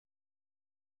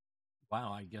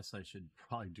Wow, I guess I should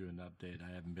probably do an update.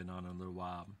 I haven't been on in a little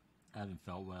while. I haven't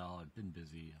felt well. I've been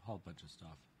busy, a whole bunch of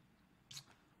stuff.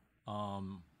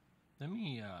 Um, Let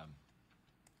me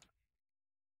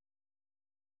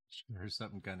share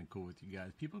something kind of cool with you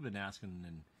guys. People have been asking,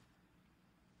 and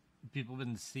people have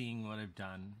been seeing what I've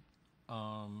done.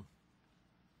 Um,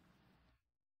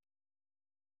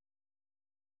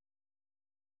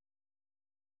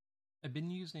 I've been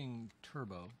using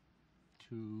Turbo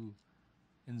to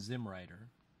and ZimWriter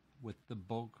with the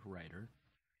bulk writer.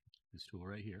 This tool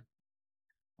right here,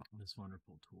 this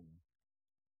wonderful tool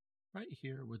right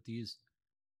here with these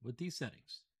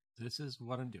settings. This is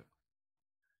what I'm doing.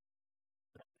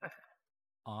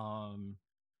 Um,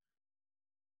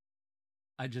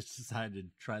 I just decided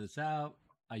to try this out.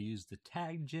 I used the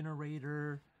tag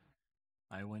generator.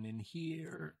 I went in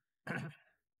here.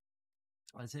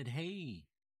 I said, hey,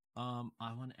 I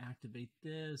want to activate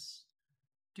this,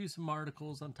 do some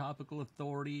articles on topical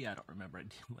authority. I don't remember. I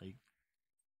did like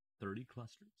 30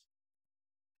 clusters.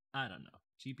 I don't know.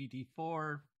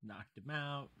 GPT-4 knocked him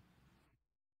out.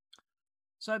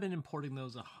 So I've been importing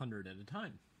those 100 at a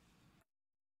time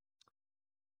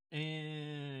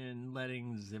and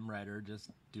letting ZimWriter just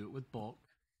do it with bulk.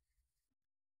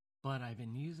 But I've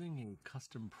been using a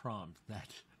custom prompt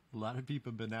that a lot of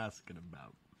people have been asking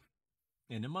about.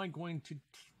 And am I going to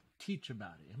teach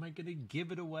about it? Am I going to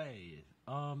give it away?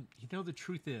 The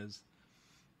truth is,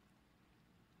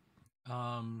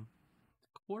 the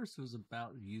course was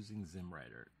about using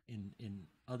ZimWriter in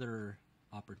other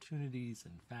opportunities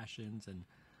and fashions and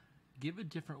give a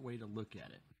different way to look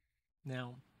at it.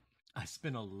 Now, I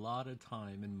spent a lot of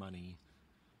time and money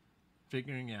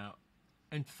figuring out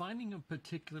and finding a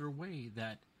particular way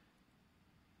that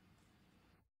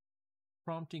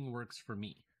prompting works for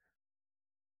me.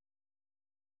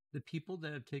 The people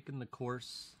that have taken the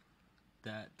course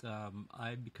that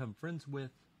I've become friends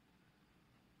with,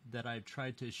 that I've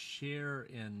tried to share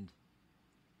and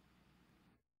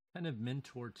kind of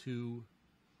mentor to,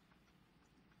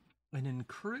 and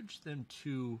encourage them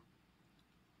to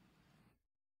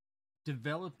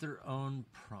develop their own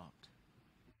prompt.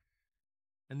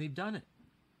 And they've done it.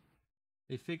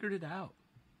 They figured it out.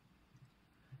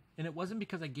 And it wasn't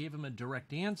because I gave them a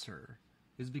direct answer,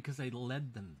 it was because I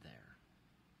led them there.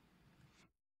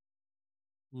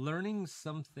 Learning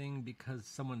something because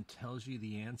someone tells you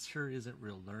the answer isn't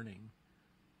real learning.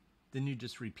 Then you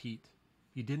just repeat.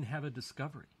 You didn't have a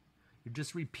discovery. You're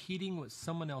just repeating what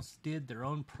someone else did, their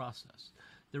own process.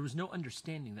 There was no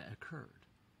understanding that occurred.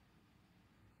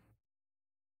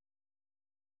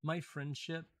 My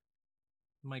friendship,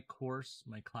 my course,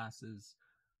 my classes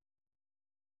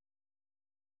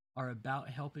are about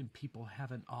helping people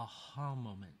have an aha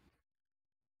moment.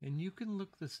 And you can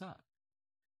look this up.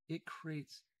 It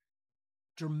creates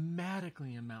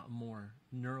dramatically amount more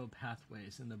neural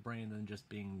pathways in the brain than just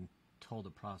being told a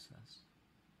process.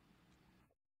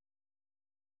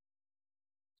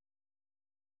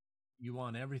 You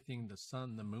want everything, the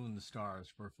sun, the moon, the stars,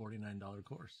 for a $49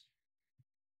 course.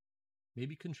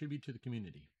 Maybe contribute to the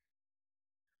community.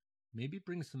 Maybe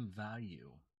bring some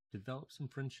value. Develop some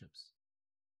friendships.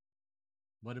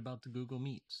 What about the Google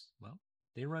Meets? Well,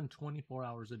 they run 24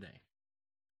 hours a day.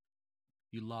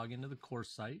 You log into the course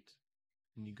site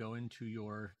and you go into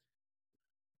your,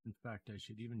 in fact, I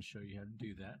should even show you how to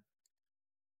do that.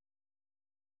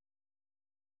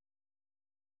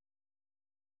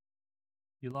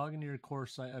 You log into your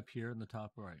course site up here in the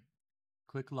top right.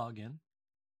 Click login.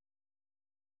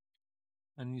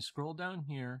 And you scroll down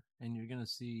here and you're going to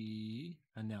see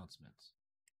announcements.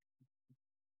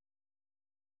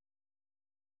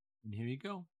 And here you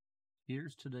go.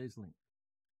 Here's today's link.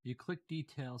 You click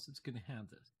details, it's going to have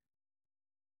this.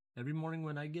 Every morning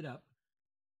when I get up,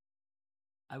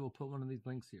 I will put one of these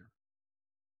links here.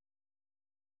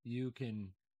 You can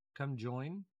come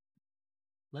join.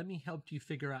 Let me help you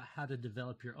figure out how to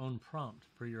develop your own prompt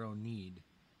for your own need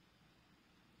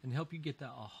and help you get that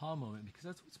aha moment, because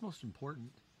that's what's most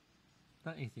important,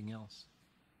 not anything else.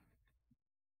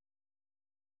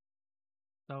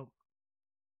 So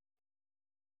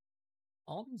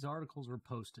all these articles were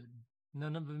posted.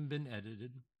 None of them have been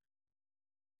edited.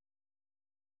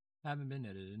 Haven't been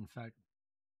edited. In fact,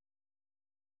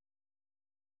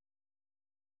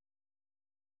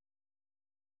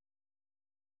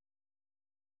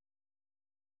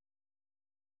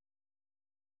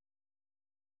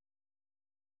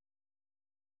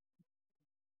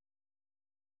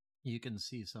 you can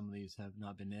see some of these have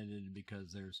not been edited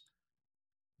because there's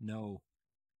no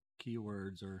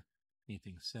keywords or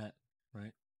anything set,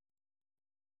 right?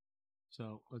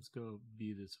 So let's go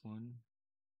view this one.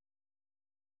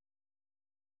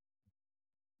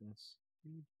 Yes.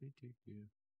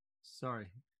 Sorry,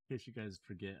 in case you guys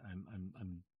forget,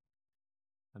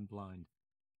 I'm blind,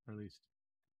 or at least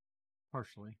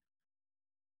partially.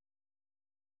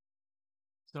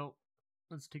 So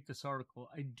let's take this article.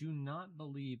 I do not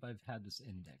believe I've had this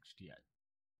indexed yet.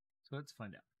 So let's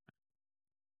find out.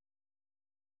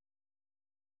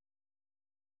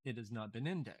 It has not been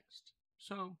indexed.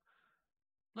 So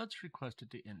let's request it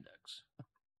to index.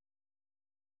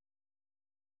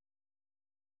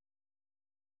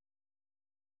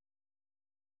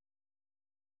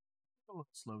 A little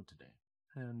slow today.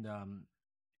 And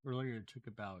earlier it took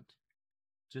about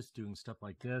just doing stuff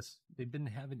like this. They've been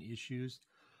having issues.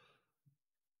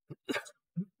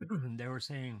 They were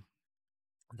saying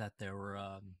that there were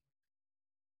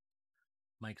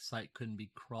my site couldn't be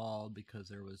crawled because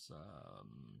there was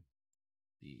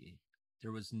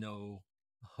no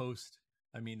host.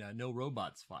 No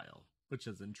robots file, which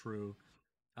isn't true.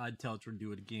 I'd tell it to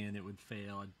do it again, it would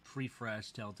fail. I'd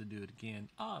refresh, tell it to do it again.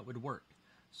 It would work.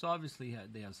 So obviously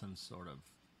they have some sort of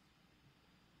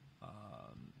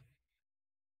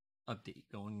update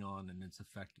going on, and it's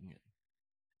affecting it.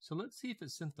 So let's see if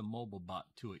it sent the mobile bot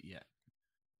to it yet.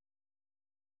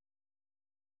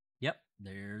 Yep,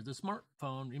 there's the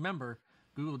smartphone. Remember,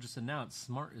 Google just announced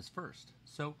smart is first.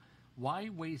 So why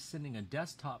waste sending a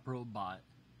desktop robot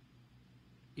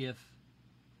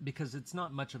because it's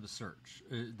not much of a search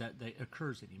that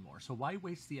occurs anymore. So why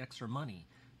waste the extra money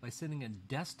by sending a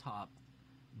desktop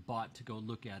bot to go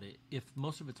look at it if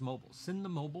most of it's mobile? Send the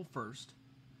mobile first,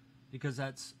 because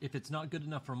if it's not good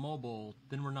enough for mobile,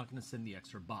 then we're not going to send the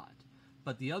extra bot.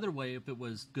 But the other way, if it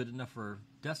was good enough for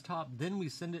desktop, then we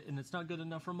send it and it's not good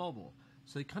enough for mobile.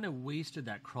 So they kind of wasted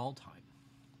that crawl time.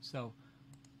 So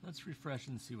let's refresh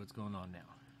and see what's going on now.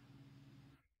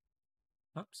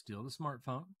 Still the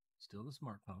smartphone. Still the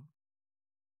smartphone.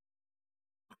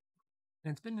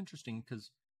 And it's been interesting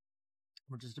because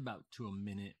we're just about to a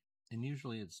minute, and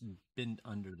usually it's been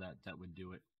under that would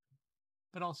do it.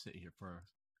 But I'll sit here for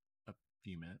a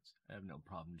few minutes. I have no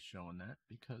problem showing that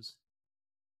because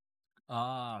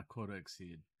quota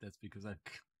exceeded. That's because I've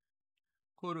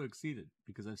quota exceeded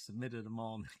because I've submitted them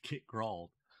all and they get crawled.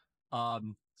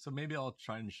 So maybe I'll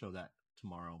try and show that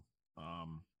tomorrow.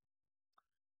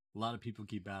 A lot of people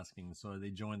keep asking, so they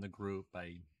join the group.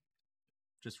 I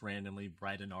just randomly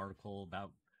write an article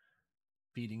about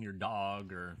feeding your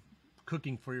dog or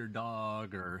cooking for your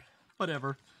dog or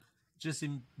whatever. Just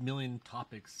a million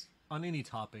topics on any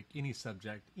topic, any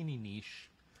subject, any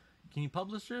niche. Can you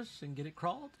publish this and get it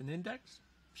crawled and indexed?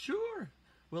 Sure.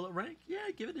 Will it rank?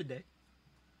 Yeah, give it a day.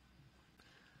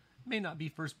 May not be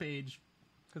first page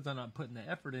because I'm not putting the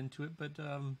effort into it, but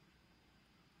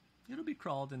it'll be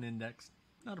crawled and indexed.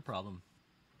 Not a problem.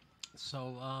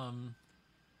 So,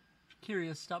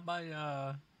 curious, stop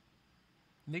by.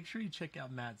 Make sure you check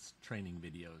out Matt's training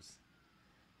videos.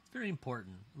 It's very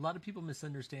important. A lot of people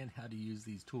misunderstand how to use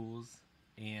these tools,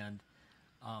 and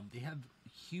they have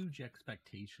huge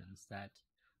expectations that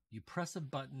you press a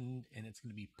button and it's going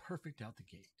to be perfect out the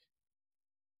gate.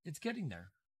 It's getting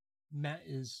there. Matt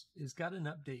is got an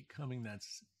update coming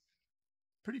that's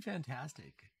pretty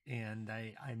fantastic, and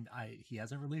he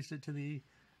hasn't released it to the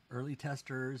early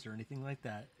testers or anything like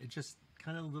that. It's just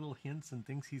kind of little hints and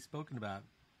things he's spoken about.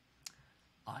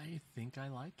 I think I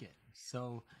like it.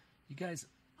 So, you guys,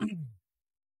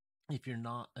 if you're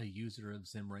not a user of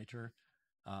ZimWriter,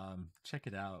 check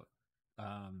it out.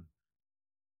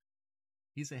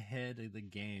 He's ahead of the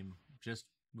game just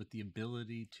with the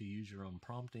ability to use your own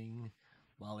prompting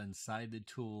while inside the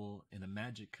tool in a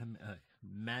magic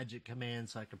command,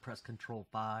 so I can press Control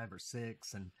 5 or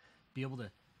 6 and be able to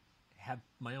have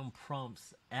my own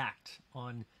prompts act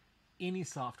on any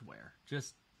software.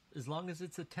 Just as long as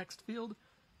it's a text field,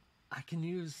 I can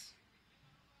use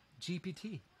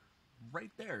GPT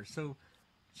right there. So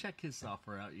check his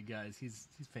software out, you guys. He's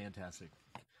fantastic.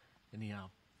 Anyhow,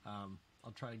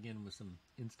 I'll try again with some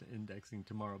instant indexing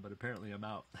tomorrow, but apparently I'm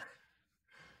out.